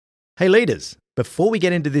Hey leaders, before we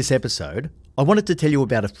get into this episode, I wanted to tell you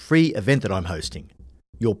about a free event that I'm hosting,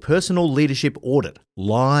 your Personal Leadership Audit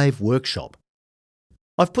live workshop.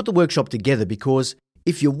 I've put the workshop together because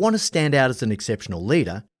if you want to stand out as an exceptional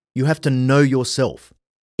leader, you have to know yourself,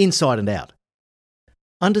 inside and out.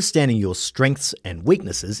 Understanding your strengths and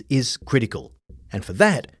weaknesses is critical, and for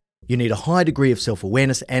that, you need a high degree of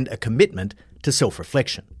self-awareness and a commitment to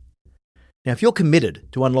self-reflection. Now, if you're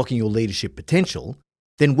committed to unlocking your leadership potential,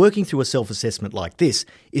 then working through a self-assessment like this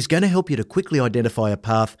is going to help you to quickly identify a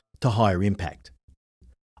path to higher impact.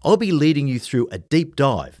 I'll be leading you through a deep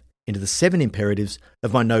dive into the 7 imperatives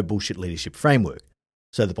of my No Bullshit Leadership Framework,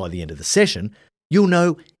 so that by the end of the session, you'll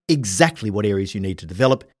know exactly what areas you need to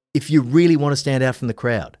develop if you really want to stand out from the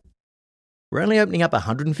crowd. We're only opening up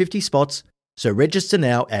 150 spots, so register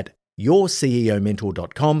now at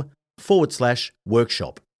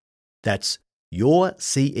yourceomentor.com/workshop. That's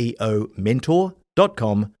yourceomentor.com/workshop.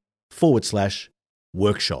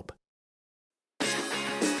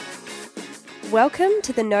 Welcome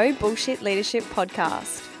to the No Bullshit Leadership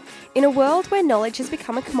Podcast. In a world where knowledge has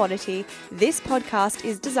become a commodity, this podcast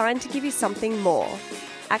is designed to give you something more.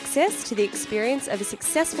 Access to the experience of a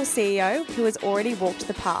successful CEO who has already walked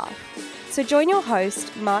the path. So join your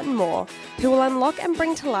host, Martin Moore, who will unlock and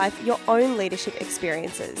bring to life your own leadership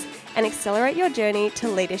experiences and accelerate your journey to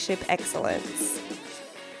leadership excellence.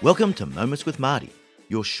 Welcome to Moments with Marty,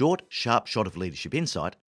 your short, sharp shot of leadership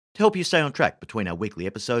insight to help you stay on track between our weekly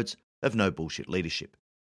episodes of No Bullshit Leadership.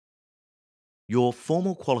 Your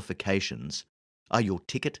formal qualifications are your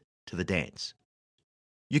ticket to the dance.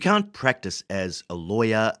 You can't practice as a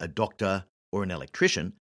lawyer, a doctor, or an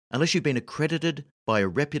electrician unless you've been accredited by a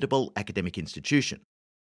reputable academic institution.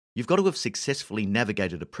 You've got to have successfully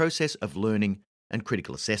navigated a process of learning and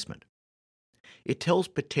critical assessment. It tells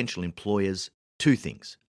potential employers 2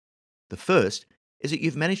 things. The first is that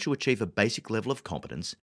you've managed to achieve a basic level of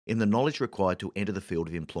competence in the knowledge required to enter the field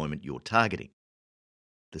of employment you're targeting.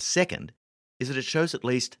 The second is that it shows at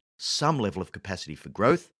least some level of capacity for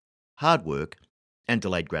growth, hard work, and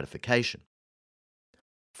delayed gratification.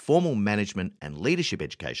 Formal management and leadership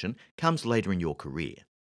education comes later in your career,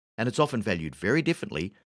 and it's often valued very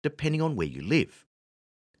differently depending on where you live.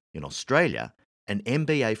 In Australia, an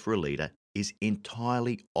MBA for a leader is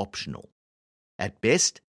entirely optional. At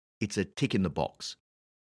best, it's a tick in the box.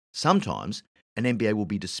 Sometimes, an MBA will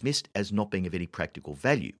be dismissed as not being of any practical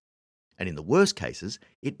value, and in the worst cases,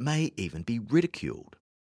 it may even be ridiculed.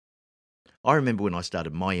 I remember when I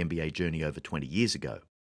started my MBA journey over 20 years ago.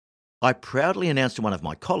 I proudly announced to one of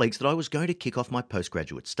my colleagues that I was going to kick off my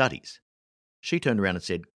postgraduate studies. She turned around and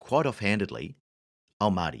said, quite offhandedly,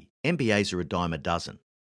 "Oh, Marty, MBAs are a dime a dozen."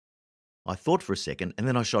 I thought for a second and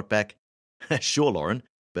then I shot back, "Sure, Lauren,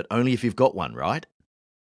 but only if you've got one, right?"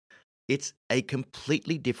 It's a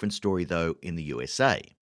completely different story, though, in the USA.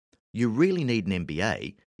 You really need an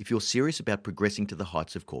MBA if you're serious about progressing to the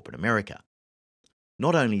heights of corporate America.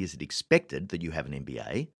 Not only is it expected that you have an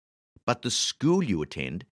MBA, but the school you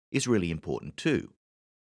attend is really important too.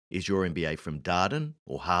 Is your MBA from Darden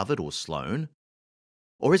or Harvard or Sloan?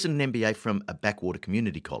 Or is it an MBA from a backwater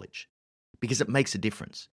community college? Because it makes a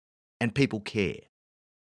difference, and people care.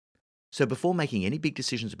 So before making any big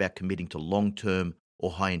decisions about committing to long-term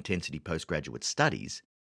or high-intensity postgraduate studies,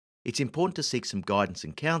 it's important to seek some guidance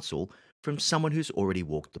and counsel from someone who's already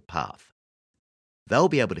walked the path. They'll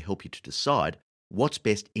be able to help you to decide what's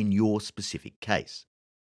best in your specific case.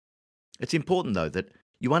 It's important, though, that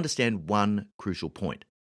you understand one crucial point.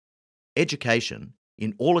 Education,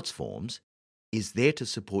 in all its forms, is there to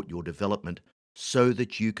support your development so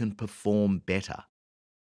that you can perform better.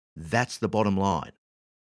 That's the bottom line.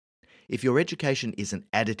 If your education is an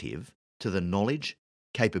additive to the knowledge,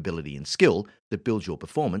 capability, and skill that builds your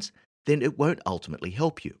performance, then it won't ultimately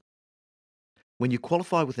help you. When you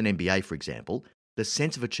qualify with an MBA, for example, the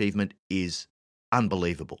sense of achievement is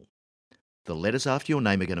unbelievable. The letters after your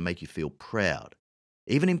name are going to make you feel proud,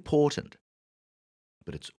 even important.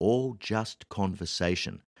 But it's all just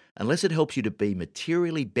conversation, unless it helps you to be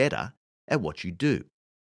materially better at what you do.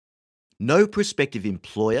 No prospective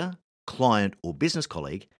employer, client, or business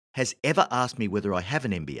colleague has ever asked me whether I have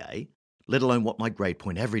an MBA, let alone what my grade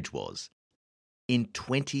point average was, in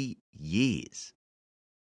 20 years.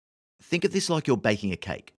 Think of this like you're baking a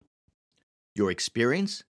cake. Your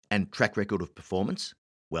experience and track record of performance,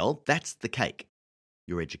 well, that's the cake.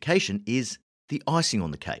 Your education is the icing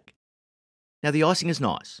on the cake. Now, the icing is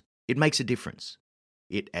nice. It makes a difference.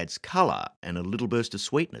 It adds colour and a little burst of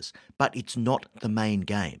sweetness, but it's not the main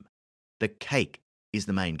game. The cake is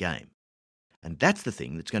the main game. And that's the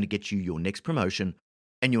thing that's going to get you your next promotion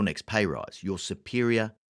and your next pay rise, your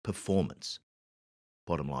superior performance.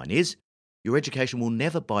 Bottom line is, your education will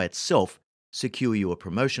never by itself secure you a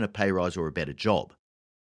promotion, a pay rise, or a better job.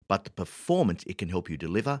 But the performance it can help you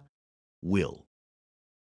deliver will.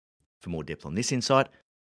 For more depth on this insight,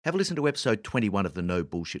 have a listen to episode 21 of the No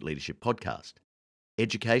Bullshit Leadership podcast,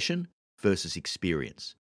 Education versus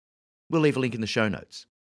Experience. We'll leave a link in the show notes.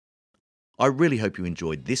 I really hope you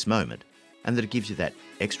enjoyed this moment and that it gives you that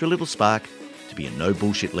extra little spark to be a no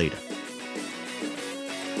bullshit leader.